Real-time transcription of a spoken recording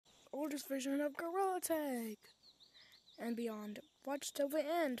oldest version of Gorilla Tag and beyond. Watch till the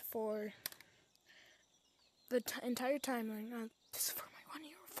end for the entire timeline. This is for my 1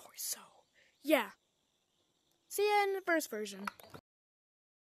 year voice, so yeah. See ya in the first version.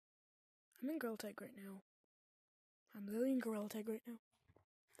 I'm in Gorilla Tag right now. I'm literally in Gorilla Tag right now.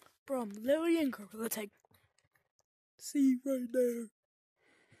 Bro, I'm literally in Gorilla Tag. See right there.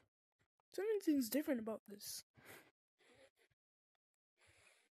 Something's different about this.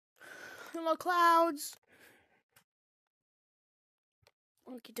 Hello, clouds.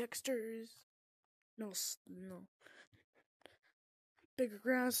 Funky textures. No. Bigger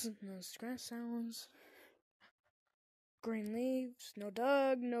grass. No grass sounds. Green leaves. No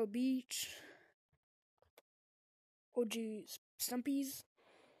dog. No beach. OG stumpies.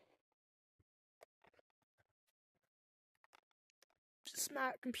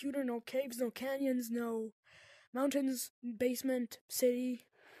 Smart computer. No caves. No canyons. No mountains. Basement. City.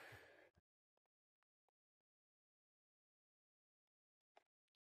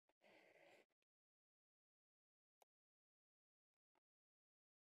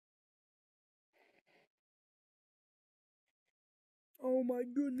 Oh my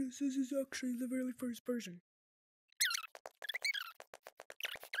goodness, this is actually the very first version.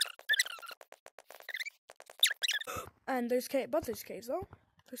 And there's caves, though.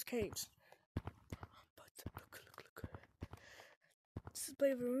 There's caves. But look. This is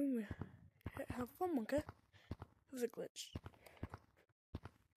play of a room. Have fun, monkey. It was a glitch.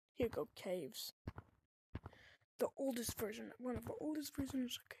 Here go caves. The oldest version, one of the oldest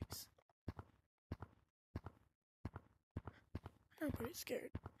versions of caves. I'm pretty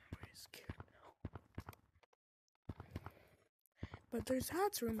scared. now. But there's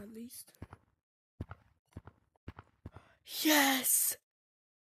Hat's room at least. Yes!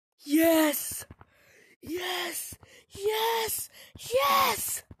 Yes! Yes! Yes!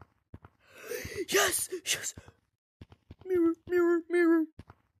 Yes! Yes! Yes! Mirror.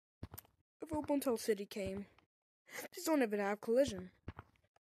 If Opentel City came, please don't even have collision.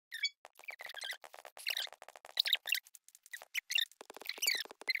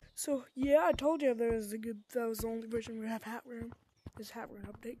 So yeah, I told you that was the only version we have Hat Room. This Hat Room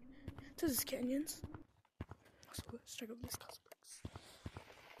update. This is Canyons. So let's check out these cosmetics.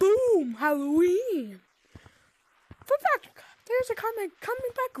 Boom! Halloween! Fun fact, there's a comic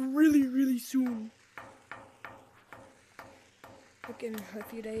coming back really soon. Like in a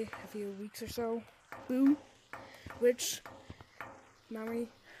few weeks or so. Boo. Witch. Mommy.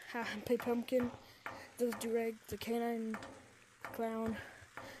 Play Pumpkin. The Durag. The Canine. Clown.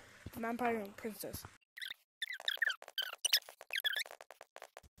 The Vampire and Princess.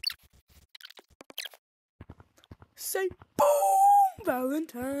 Say boom!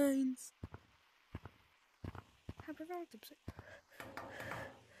 Valentines. Happy Valentine's.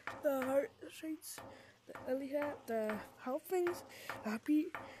 The heart shades, the Ellie hat, the health things, the happy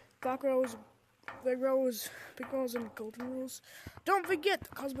black rose, red rose, pink rose, and golden rose. Don't forget the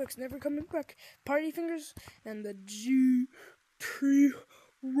cosmetics never coming back. Party fingers and the GP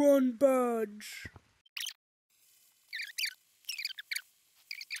Run badge.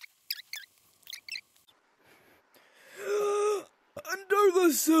 Under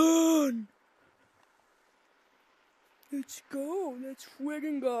the sun. Let's go. Let's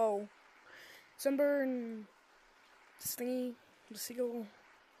friggin' go. Sunburn, Stingy, the Seagull,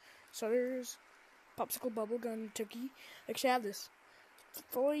 Sutters, Popsicle, Bubblegum, Turkey. Actually, I have this.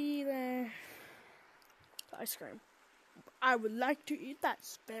 Fully the ice cream. I would like to eat that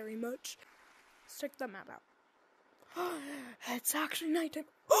very much. Let's check that map out. It's actually nighttime.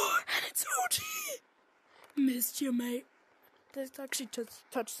 Oh, and it's OG. Missed you, mate. Let's actually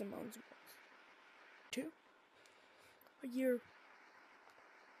touch some mountains. 2 a year.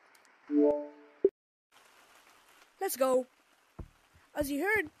 Let's go. As you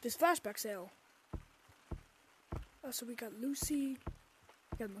heard, this flashback sale. Also, we got Lucy.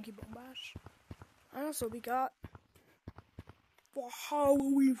 We got Monkey Bone Bash. And also, we got for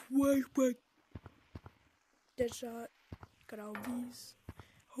Halloween flashback. Deadshot. Got all these.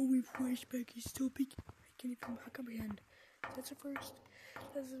 Halloween flashback is still big. I can't even comprehend. That's the first.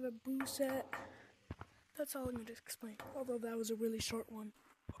 This is a boo set. That's all I'm going to explain. Although that was a really short one.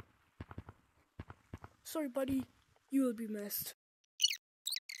 Sorry, buddy. You will be missed.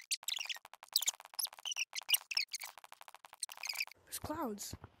 There's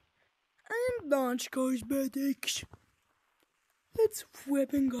clouds. And launch cosmetics. Let's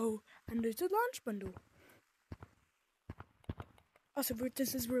whip and go. And there's a launch bundle. Also,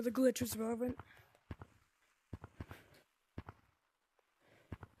 this is where the glitch was relevant.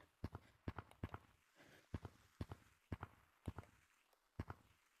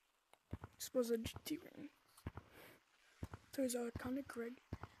 Suppose a GT ring. There's a iconic rig.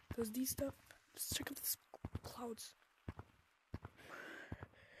 There's these stuff. Let's check out the clouds.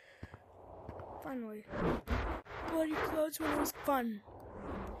 Finally. Bloody clouds when it was fun.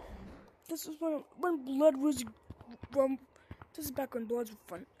 This was when blood was this is back when bloods were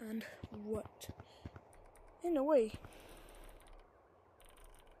fun. And what? In a way.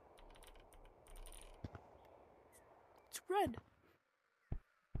 It's red.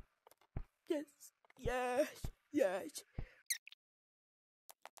 Yes. Yes. Yes.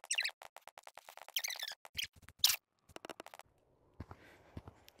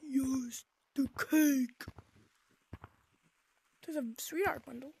 Yes, the cake. There's a sweetheart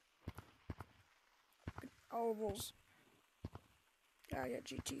bundle. Ovals. Yeah,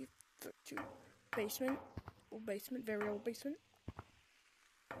 GT 2 basement. Old basement, very old basement.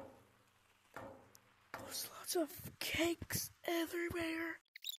 There's lots of cakes everywhere.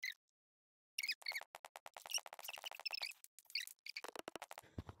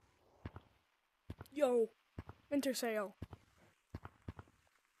 Yo, winter sale.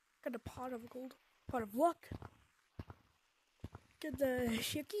 Got a pot of gold, pot of luck. Get the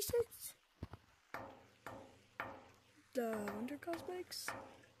shaky sets. The winter cosmetics.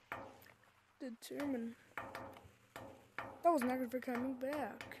 Determine. That was not good for coming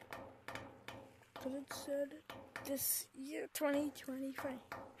back. Because it said this year 2025.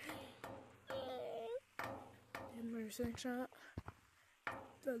 And we're seeing out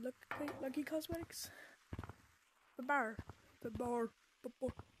the lucky cosmetics. The bar.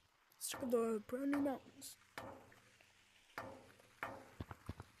 Let's check out the brand new mountains.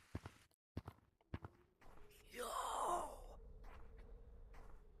 Yo!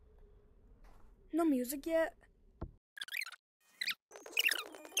 No music yet?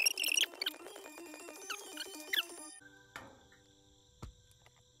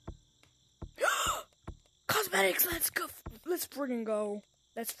 Cosmetics, let's go. Let's friggin' go.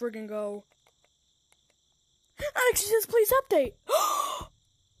 Let's friggin' go. Alex says, please update.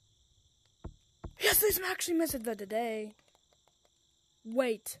 Yes, there's actually message that today.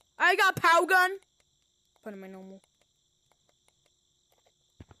 Wait, I got pow gun. Put in my normal.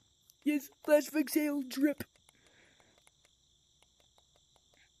 Yes, flashback sale drip.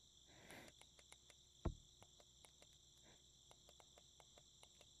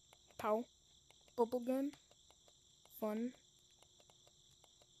 Pow. Bubble gun. Fun.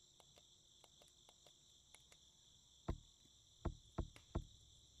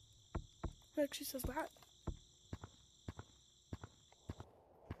 It actually says that.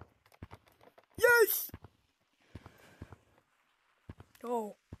 Yes!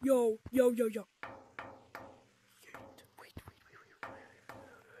 Oh, yo. Wait.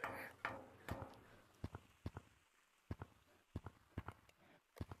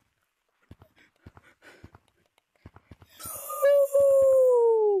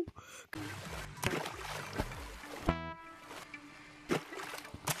 No!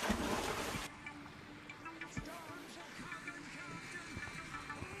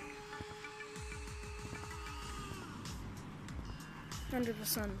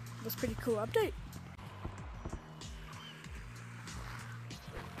 100%. That's pretty cool update.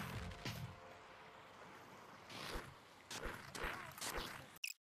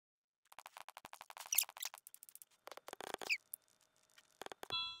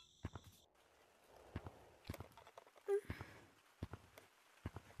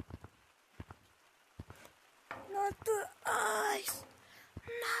 Not the ice.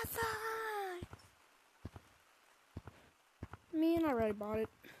 Not the ice. Me and I already bought it.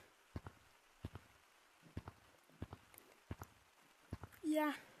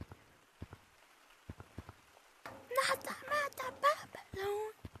 Yeah. Not the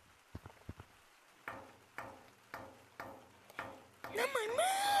Babylon. Not my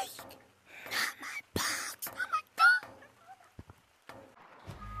mask. Not my box. Oh my god.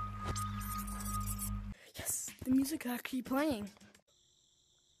 Yes, the music actually playing.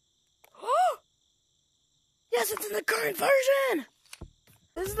 Oh! Yes, it's in the current version.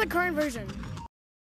 This is the current version.